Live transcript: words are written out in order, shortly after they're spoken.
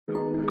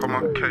broke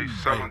on my case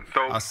selling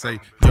dope. I say,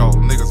 yo,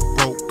 niggas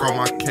broke on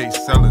my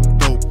case selling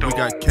dope. We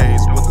got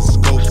K's with the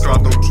scopes, I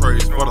don't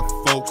trades for the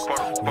folks.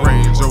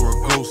 Range or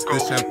a ghost,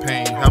 this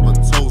champagne have a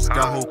toast.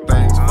 Got whole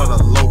things for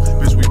the low,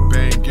 bitch we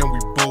bang and we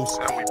boast.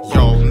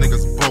 Yo,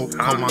 niggas broke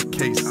on my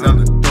case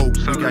selling dope.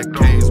 We got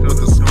K's with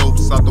the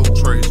scopes, I don't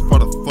trades for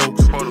the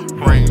folks.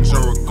 Range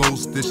or a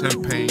ghost, this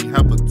champagne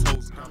have a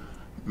toast.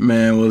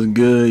 Man, what's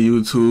good,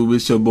 YouTube?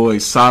 It's your boy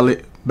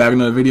Solid, back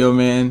in another video,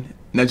 man.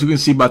 And as you can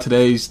see by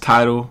today's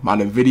title, by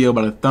the video,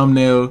 by the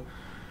thumbnail,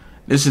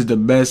 this is the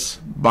best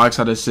box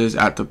out assist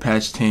after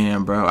patch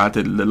 10, bro.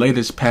 After the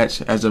latest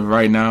patch as of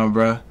right now,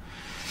 bro.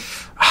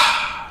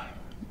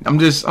 I'm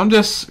just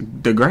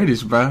the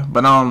greatest, bro.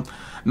 But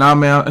nah,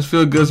 man, it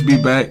feel good to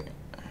be back.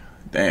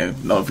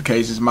 Damn,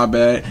 notifications, my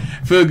bad.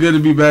 Feel good to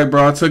be back,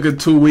 bro. I took a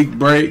 2-week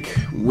break,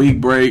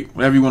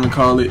 whatever you want to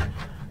call it.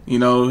 You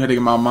know, had to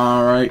get my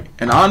mind right.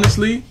 And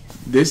honestly,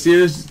 this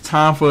is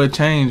time for a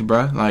change,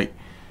 bro. Like,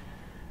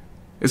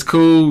 it's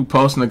cool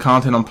posting the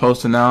content I'm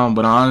posting now,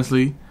 but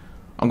honestly,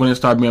 I'm going to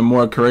start being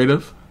more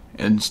creative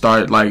and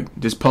start, like,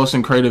 just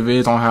posting creative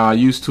vids on how I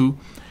used to.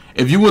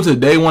 If you were to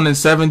day 1 in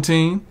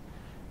 17,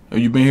 or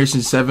you've been here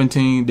since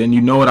 17, then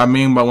you know what I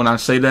mean by when I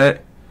say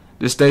that.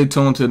 Just stay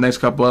tuned to the next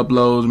couple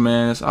uploads,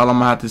 man. That's all I'm going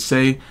to have to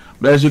say.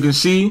 But as you can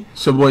see,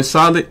 it's your boy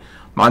Solid.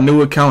 My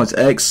new account is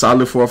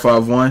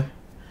xsolid451.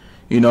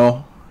 You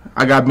know,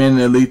 I got been in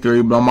Elite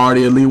 3, but I'm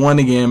already Elite 1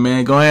 again,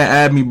 man. Go ahead and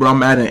add me, bro.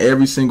 I'm adding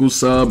every single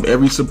sub,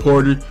 every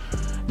supporter.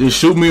 Just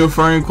shoot me a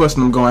friend request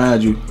and I'm going to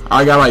add you.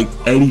 I got like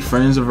 80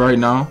 friends of right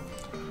now.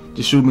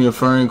 Just shoot me a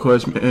friend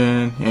request,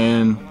 man,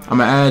 and I'm going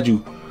to add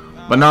you.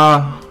 But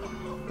nah,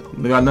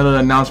 we got another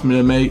announcement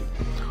to make.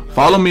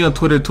 Follow me on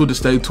Twitter, too, to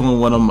stay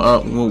tuned when I'm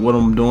up, what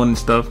I'm doing and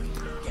stuff.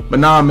 But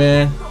nah,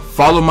 man,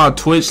 follow my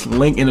Twitch,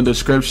 link in the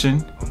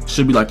description.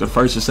 Should be like the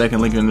first or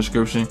second link in the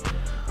description.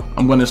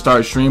 I'm going to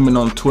start streaming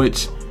on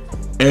Twitch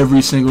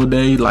every single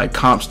day, like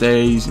comp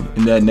days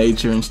and that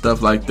nature and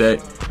stuff like that.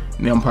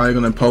 And then I'm probably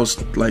going to post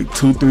like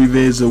 2-3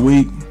 vids a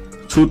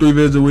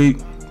week.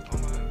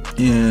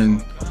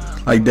 And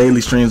like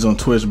daily streams on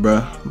Twitch,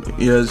 bro.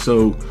 Yeah,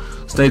 so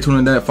stay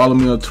tuned to that. Follow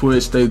me on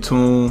Twitch, stay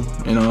tuned.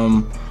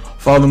 And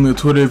follow me on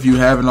Twitter if you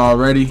haven't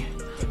already.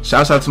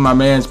 Shouts out to my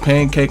man's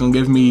Pancake on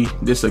giving me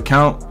this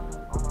account.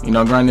 You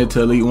know, grinding it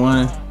to Elite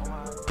 1.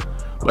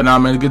 But now,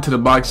 man, get to the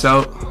box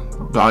out,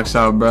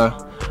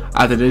 bro.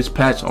 After this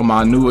patch on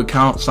my new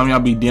account, some of y'all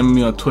be DMing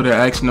me on Twitter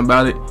asking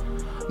about it.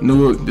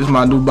 This is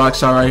my new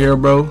box out right here,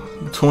 bro.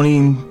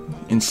 20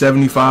 and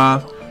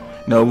 75. You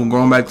know, we're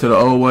going back to the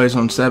old ways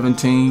on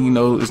 17. You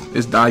know,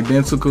 it's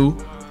identical.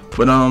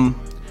 But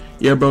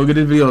yeah, bro, give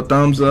this video a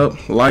thumbs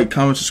up, like,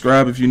 comment,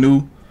 subscribe if you're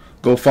new.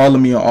 Go follow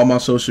me on all my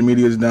social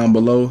medias down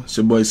below. It's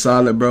your boy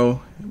Solid,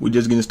 bro. We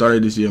just getting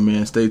started this year,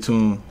 man. Stay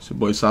tuned. It's your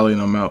boy Solid,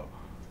 and I'm out.